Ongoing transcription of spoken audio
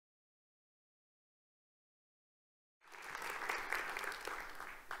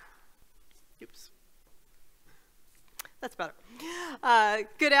That's better.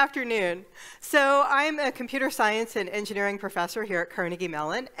 Good afternoon. So I'm a computer science and engineering professor here at Carnegie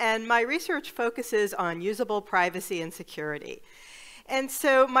Mellon, and my research focuses on usable privacy and security. And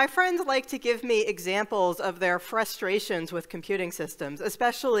so my friends like to give me examples of their frustrations with computing systems,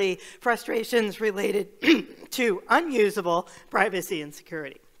 especially frustrations related to unusable privacy and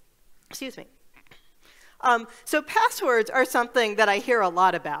security. Excuse me. So passwords are something that I hear a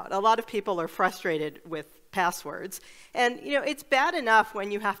lot about. A lot of people are frustrated with passwords. And it's bad enough when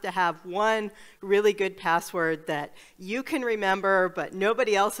you have to have one really good password that you can remember, but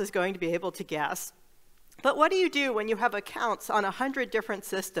nobody else is going to be able to guess. But what do you do when you have accounts on 100 different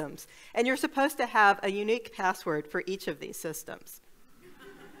systems, and you're supposed to have a unique password for each of these systems?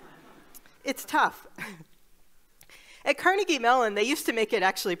 It's tough. At Carnegie Mellon, they used to make it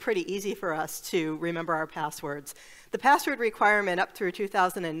actually pretty easy for us to remember our passwords. The password requirement up through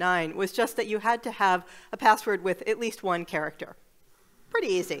 2009 was just that you had to have a password with at least one character. Pretty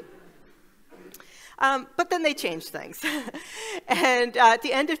easy. But then they changed things. And at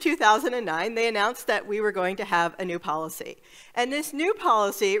the end of 2009, they announced that we were going to have a new policy. And this new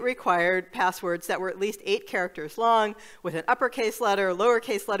policy required passwords that were at least 8 characters long, with an uppercase letter,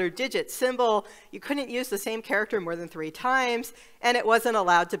 lowercase letter, digit, symbol. You couldn't use the same character more than 3 times, and it wasn't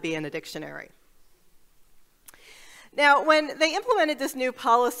allowed to be in a dictionary. Now, when they implemented this new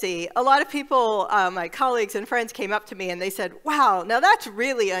policy, a lot of people, my colleagues and friends, came up to me and they said, wow, now that's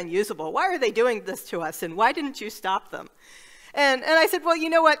really unusable. Why are they doing this to us, and why didn't you stop them? And I said, well, you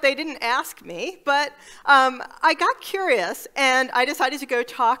know what? They didn't ask me, but I got curious, and I decided to go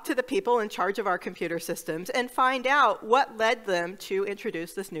talk to the people in charge of our computer systems and find out what led them to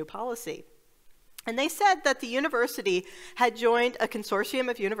introduce this new policy. And they said that the university had joined a consortium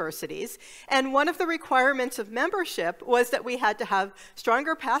of universities, and one of the requirements of membership was that we had to have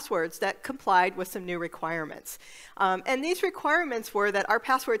stronger passwords that complied with some new requirements. And these requirements were that our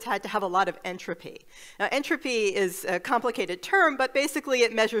passwords had to have a lot of entropy. Now, entropy is a complicated term, but basically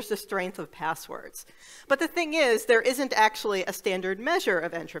it measures the strength of passwords. But the thing is, there isn't actually a standard measure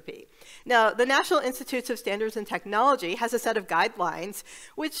of entropy. Now, the National Institutes of Standards and Technology has a set of guidelines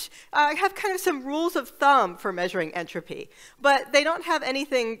which have kind of some rules of thumb for measuring entropy, but they don't have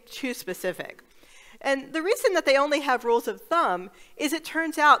anything too specific. And the reason that they only have rules of thumb is it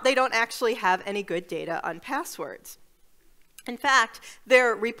turns out they don't actually have any good data on passwords. In fact,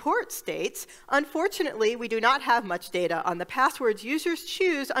 their report states, unfortunately, we do not have much data on the passwords users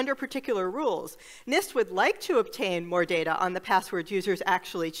choose under particular rules. NIST would like to obtain more data on the passwords users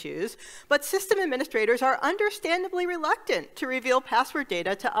actually choose, but system administrators are understandably reluctant to reveal password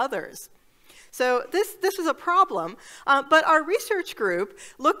data to others. So this is a problem, but our research group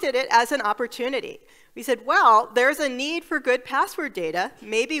looked at it as an opportunity. We said, well, there's a need for good password data.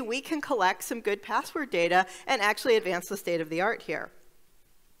 Maybe we can collect some good password data and actually advance the state of the art here.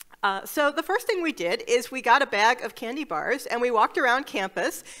 So the first thing we did is we got a bag of candy bars and we walked around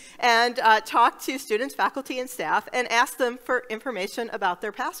campus and talked to students, faculty, and staff and asked them for information about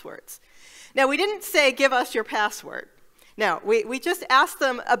their passwords. Now, we didn't say, give us your password. No, we just asked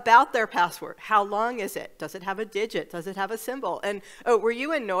them about their password. How long is it? Does it have a digit? Does it have a symbol? And, oh, were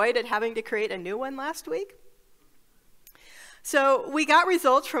you annoyed at having to create a new one last week? So we got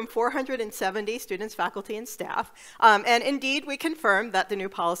results from 470 students, faculty, and staff. And indeed, we confirmed that the new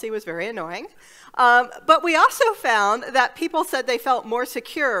policy was very annoying. But we also found that people said they felt more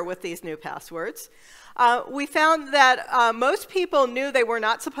secure with these new passwords. We found that most people knew they were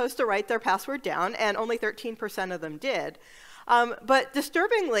not supposed to write their password down, and only 13% of them did. But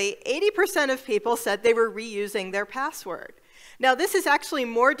disturbingly, 80% of people said they were reusing their password. Now, this is actually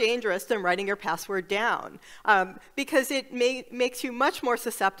more dangerous than writing your password down, because it makes you much more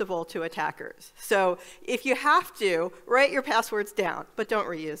susceptible to attackers. So if you have to, write your passwords down, but don't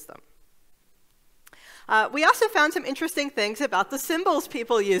reuse them. We also found some interesting things about the symbols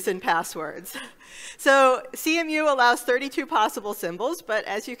people use in passwords. So CMU allows 32 possible symbols, but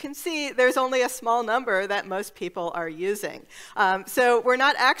as you can see, there's only a small number that most people are using. So we're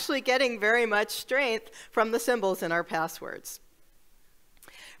not actually getting very much strength from the symbols in our passwords.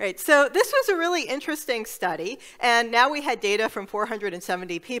 Right, so this was a really interesting study, and now we had data from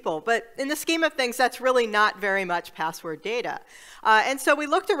 470 people, but in the scheme of things, that's really not very much password data. And so we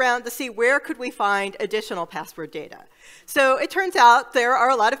looked around to see where could we find additional password data. So it turns out there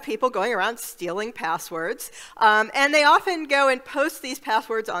are a lot of people going around stealing passwords, and they often go and post these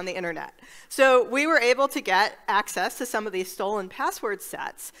passwords on the internet. So we were able to get access to some of these stolen password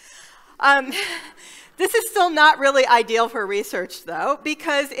sets. This is still not really ideal for research, though,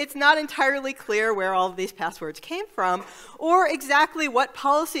 because it's not entirely clear where all of these passwords came from or exactly what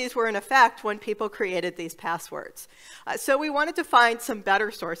policies were in effect when people created these passwords. So we wanted to find some better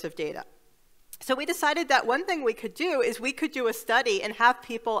source of data. So we decided that one thing we could do is we could do a study and have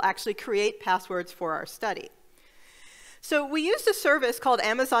people actually create passwords for our study. So we used a service called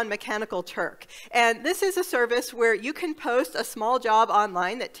Amazon Mechanical Turk, and this is a service where you can post a small job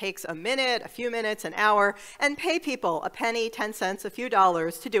online that takes a minute, a few minutes, an hour, and pay people a penny, 10 cents, a few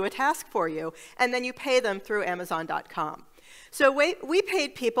dollars to do a task for you, and then you pay them through Amazon.com. So we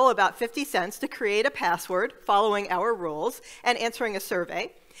paid people about 50 cents to create a password following our rules and answering a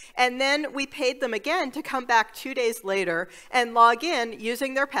survey. And then we paid them again to come back 2 days later and log in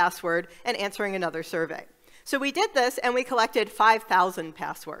using their password and answering another survey. So we did this, and we collected 5,000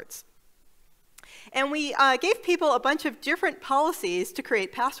 passwords. And we gave people a bunch of different policies to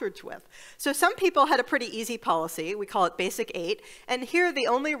create passwords with. So some people had a pretty easy policy. We call it Basic 8. And here, the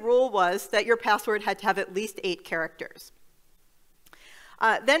only rule was that your password had to have at least 8 characters.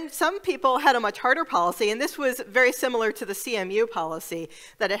 Then some people had a much harder policy, and this was very similar to the CMU policy,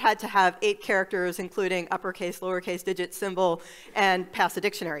 that it had to have 8 characters, including uppercase, lowercase, digit, symbol, and pass a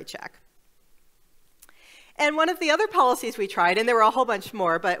dictionary check. And one of the other policies we tried, and there were a whole bunch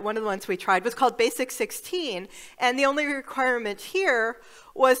more, but one of the ones we tried was called Basic 16, and the only requirement here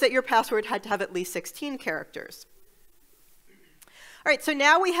was that your password had to have at least 16 characters. All right, so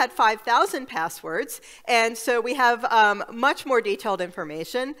now we had 5,000 passwords, and so we have much more detailed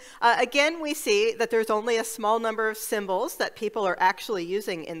information. Again, we see that there's only a small number of symbols that people are actually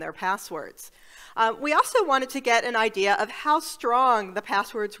using in their passwords. We also wanted to get an idea of how strong the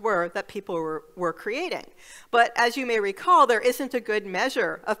passwords were that people were creating. But as you may recall, there isn't a good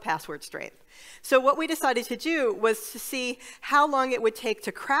measure of password strength. So what we decided to do was to see how long it would take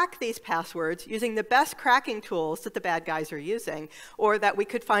to crack these passwords using the best cracking tools that the bad guys are using, or that we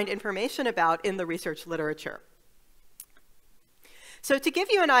could find information about in the research literature. So to give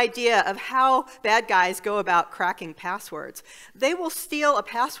you an idea of how bad guys go about cracking passwords, they will steal a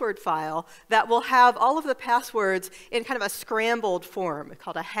password file that will have all of the passwords in kind of a scrambled form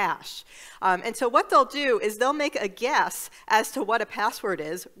called a hash. And so what they'll do is they'll make a guess as to what a password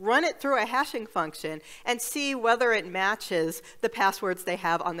is, run it through a hashing function, and see whether it matches the passwords they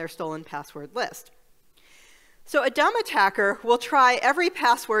have on their stolen password list. So a dumb attacker will try every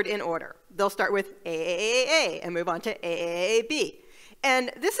password in order. They'll start with AAAA and move on to AAAB.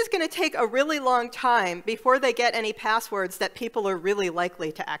 And this is going to take a really long time before they get any passwords that people are really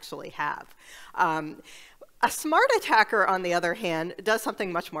likely to actually have. A smart attacker, on the other hand, does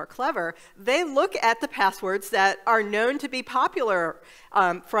something much more clever. They look at the passwords that are known to be popular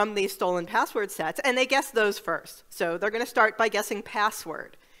from these stolen password sets, and they guess those first. So they're going to start by guessing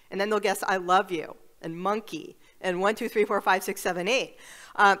password, and then they'll guess I love you, and monkey, and 1, 2, 3, 4, 5, 6, 7, 8.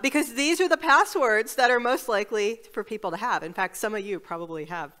 Because these are the passwords that are most likely for people to have. In fact, some of you probably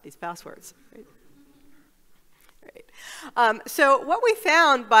have these passwords. Right. So what we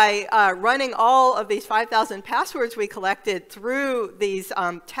found by running all of these 5,000 passwords we collected through these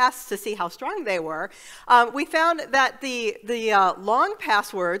tests to see how strong they were, we found that the long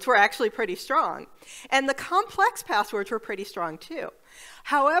passwords were actually pretty strong. And the complex passwords were pretty strong, too.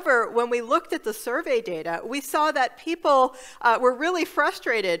 However, when we looked at the survey data, we saw that people were really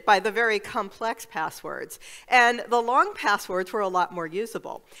frustrated by the very complex passwords, and the long passwords were a lot more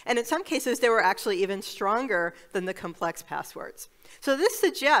usable. And in some cases, they were actually even stronger than the complex passwords. So this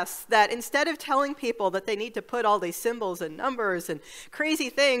suggests that instead of telling people that they need to put all these symbols and numbers and crazy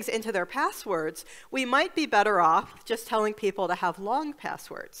things into their passwords, we might be better off just telling people to have long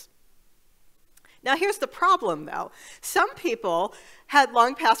passwords. Now here's the problem, though. Some people had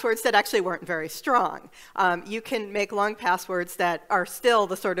long passwords that actually weren't very strong. You can make long passwords that are still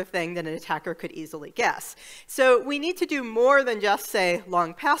the sort of thing that an attacker could easily guess. So we need to do more than just say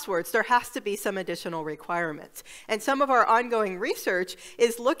long passwords. There has to be some additional requirements. And some of our ongoing research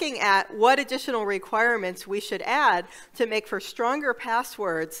is looking at what additional requirements we should add to make for stronger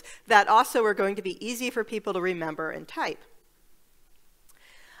passwords that also are going to be easy for people to remember and type.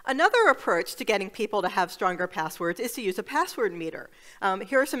 Another approach to getting people to have stronger passwords is to use a password meter.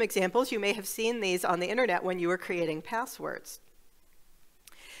 Here are some examples. You may have seen these on the internet when you were creating passwords.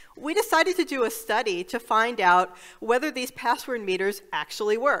 We decided to do a study to find out whether these password meters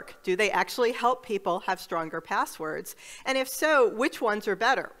actually work. Do they actually help people have stronger passwords? And if so, which ones are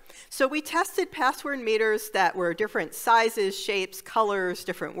better? So we tested password meters that were different sizes, shapes, colors,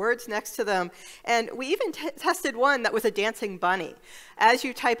 different words next to them, and we even tested one that was a dancing bunny. As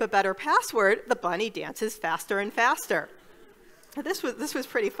you type a better password, the bunny dances faster and faster. This was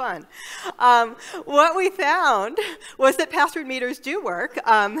pretty fun. What we found was that password meters do work.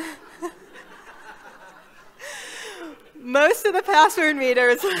 Most of the password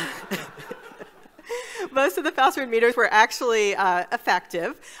meters were actually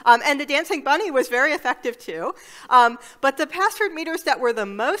effective, and the dancing bunny was very effective too. But the password meters that were the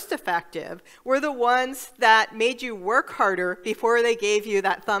most effective were the ones that made you work harder before they gave you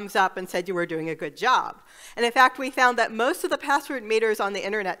that thumbs up and said you were doing a good job. And in fact, we found that most of the password meters on the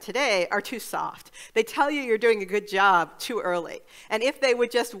internet today are too soft. They tell you you're doing a good job too early. And if they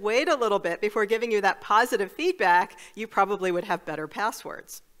would just wait a little bit before giving you that positive feedback, you probably would have better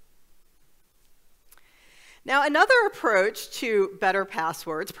passwords. Now, another approach to better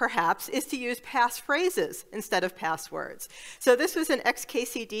passwords, perhaps, is to use passphrases instead of passwords. So this was an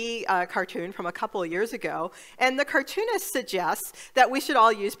XKCD cartoon from a couple of years ago, and the cartoonist suggests that we should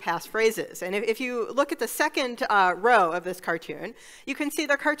all use passphrases. And if you look at the second row of this cartoon, you can see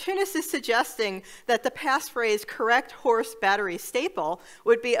the cartoonist is suggesting that the passphrase correct horse battery staple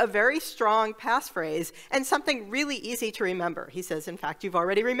would be a very strong passphrase and something really easy to remember. He says, in fact, you've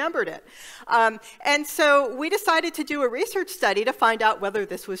already remembered it. And so we decided to do a research study to find out whether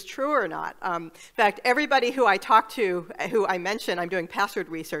this was true or not. In fact, everybody who I talk to, who I mention I'm doing password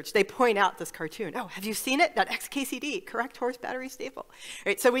research, they point out this cartoon. Oh, have you seen it? That XKCD, correct horse battery staple.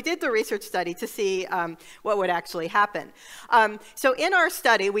 Right, so we did the research study to see what would actually happen. So in our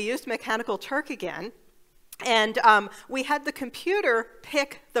study, we used Mechanical Turk again. And we had the computer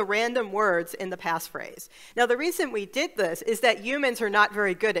pick the random words in the passphrase. Now, the reason we did this is that humans are not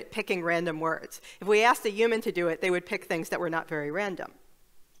very good at picking random words. If we asked a human to do it, they would pick things that were not very random.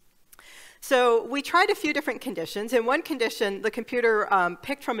 So we tried a few different conditions. In one condition, the computer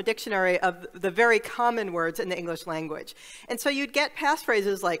picked from a dictionary of the very common words in the English language. And so you'd get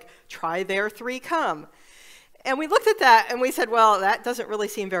passphrases like, try there, three come. And we looked at that and we said, well, that doesn't really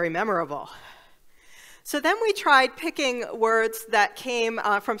seem very memorable. So then we tried picking words that came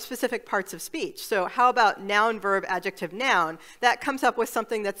from specific parts of speech. So how about noun, verb, adjective, noun? That comes up with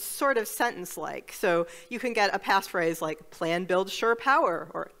something that's sort of sentence-like. So you can get a passphrase like plan builds sure power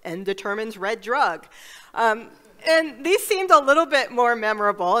or N determines red drug. And these seemed a little bit more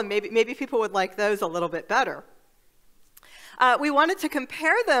memorable, and maybe people would like those a little bit better. We wanted to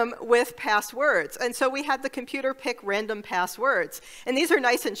compare them with passwords, and so we had the computer pick random passwords. And these are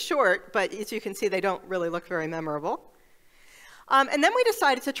nice and short, but as you can see, they don't really look very memorable. And then we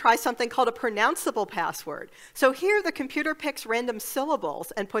decided to try something called a pronounceable password. So here, the computer picks random syllables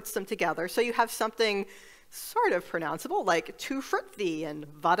and puts them together, so you have something sort of pronounceable, like tu frutvi and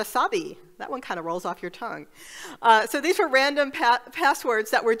vadasabi. That one kind of rolls off your tongue. So these were random passwords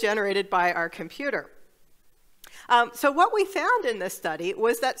that were generated by our computer. So what we found in this study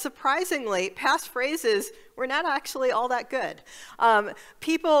was that, surprisingly, passphrases were not actually all that good.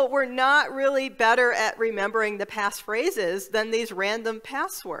 People were not really better at remembering the passphrases than these random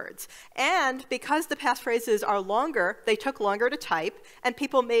passwords. And because the passphrases are longer, they took longer to type, and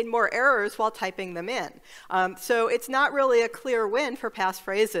people made more errors while typing them in. So it's not really a clear win for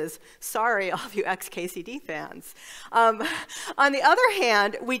passphrases. Sorry, all of you XKCD fans. On the other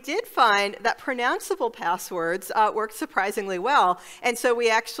hand, we did find that pronounceable passwords worked surprisingly well, and so we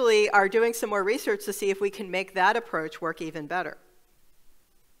actually are doing some more research to see if we can make that approach work even better.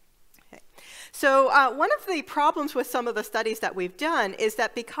 Okay. So one of the problems with some of the studies that we've done is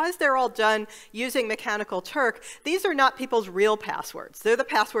that because they're all done using Mechanical Turk, these are not people's real passwords. They're the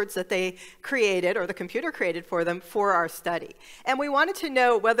passwords that they created, or the computer created for them, for our study. And we wanted to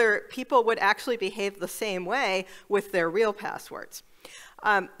know whether people would actually behave the same way with their real passwords.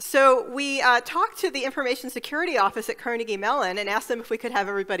 So we talked to the Information Security Office at Carnegie Mellon and asked them if we could have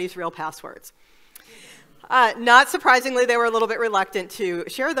everybody's real passwords. Not surprisingly, they were a little bit reluctant to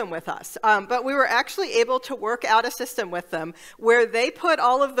share them with us. But we were actually able to work out a system with them where they put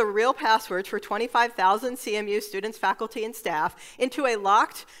all of the real passwords for 25,000 CMU students, faculty, and staff into a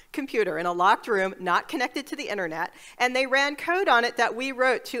locked computer in a locked room, not connected to the internet, and they ran code on it that we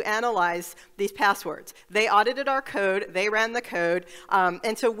wrote to analyze these passwords. They audited our code, they ran the code,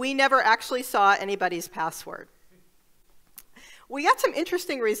 and so we never actually saw anybody's password. We got some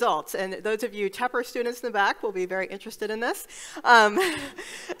interesting results, and those of you Tepper students in the back will be very interested in this.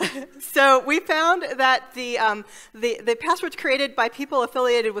 So we found that the passwords created by people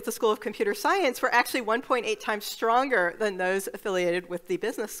affiliated with the School of Computer Science were actually 1.8 times stronger than those affiliated with the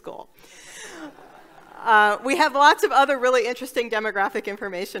business school. We have lots of other really interesting demographic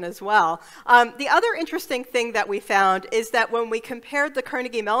information as well. The other interesting thing that we found is that when we compared the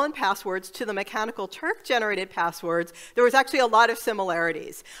Carnegie Mellon passwords to the Mechanical Turk-generated passwords, there was actually a lot of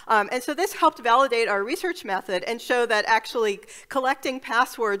similarities. And so this helped validate our research method and show that actually collecting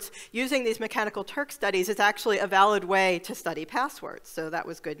passwords using these Mechanical Turk studies is actually a valid way to study passwords. So that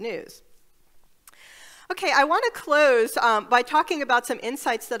was good news. Okay, I want to close by talking about some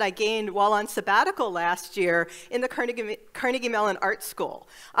insights that I gained while on sabbatical last year in the Carnegie Mellon Art School.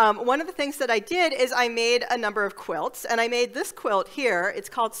 One of the things that I did is I made a number of quilts, and I made this quilt here. It's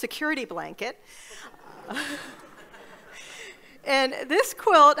called Security Blanket. And this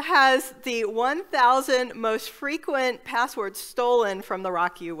quilt has the 1,000 most frequent passwords stolen from the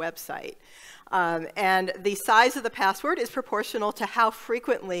RockU website. And the size of the password is proportional to how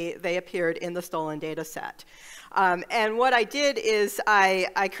frequently they appeared in the stolen data set. And what I did is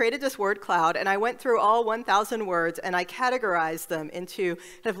I created this word cloud, and I went through all 1,000 words, and I categorized them into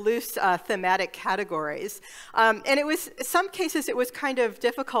kind of loose thematic categories. And it was, in some cases, it was kind of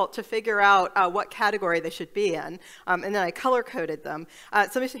difficult to figure out what category they should be in. And then I color-coded them.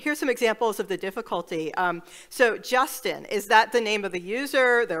 So here's some examples of the difficulty. So Justin, is that the name of the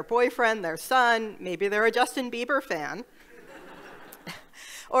user, their boyfriend, their son? Maybe they're a Justin Bieber fan.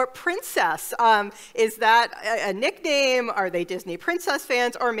 Or princess, is that a nickname? Are they Disney princess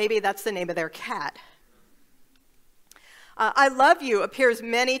fans? Or maybe that's the name of their cat. I love you appears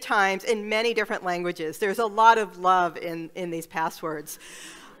many times in many different languages. There's a lot of love in these passwords.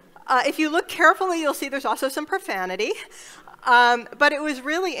 If you look carefully, you'll see there's also some profanity. But it was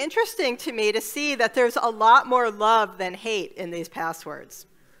really interesting to me to see that there's a lot more love than hate in these passwords.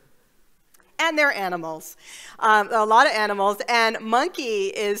 And they're animals, a lot of animals, and monkey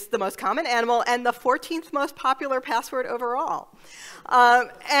is the most common animal and the 14th most popular password overall.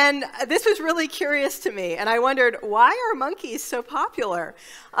 And this was really curious to me, and I wondered, why are monkeys so popular?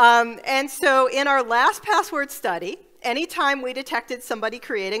 And so in our last password study, anytime we detected somebody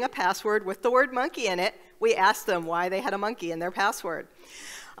creating a password with the word monkey in it, we asked them why they had a monkey in their password.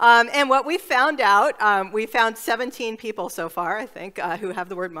 And what we found out, we found 17 people so far, I think, who have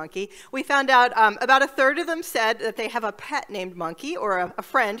the word monkey. We found out about a third of them said that they have a pet named Monkey, or a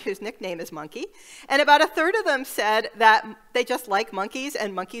friend whose nickname is Monkey. And about a third of them said that they just like monkeys,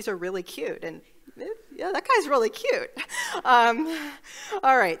 and monkeys are really cute. And yeah, that guy's really cute.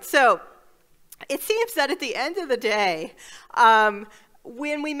 All right, so it seems that at the end of the day,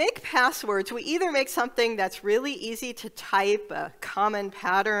 when we make passwords, we either make something that's really easy to type, a common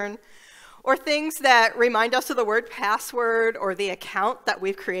pattern, or things that remind us of the word password or the account that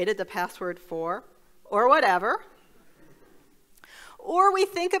we've created the password for, or whatever. Or we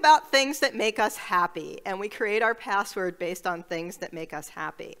think about things that make us happy, and we create our password based on things that make us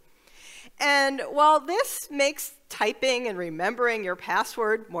happy. And while this makes typing and remembering your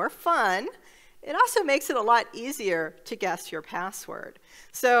password more fun, it also makes it a lot easier to guess your password.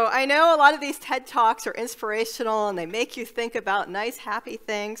 So I know a lot of these TED Talks are inspirational and they make you think about nice, happy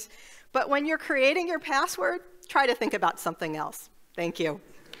things. But when you're creating your password, try to think about something else. Thank you.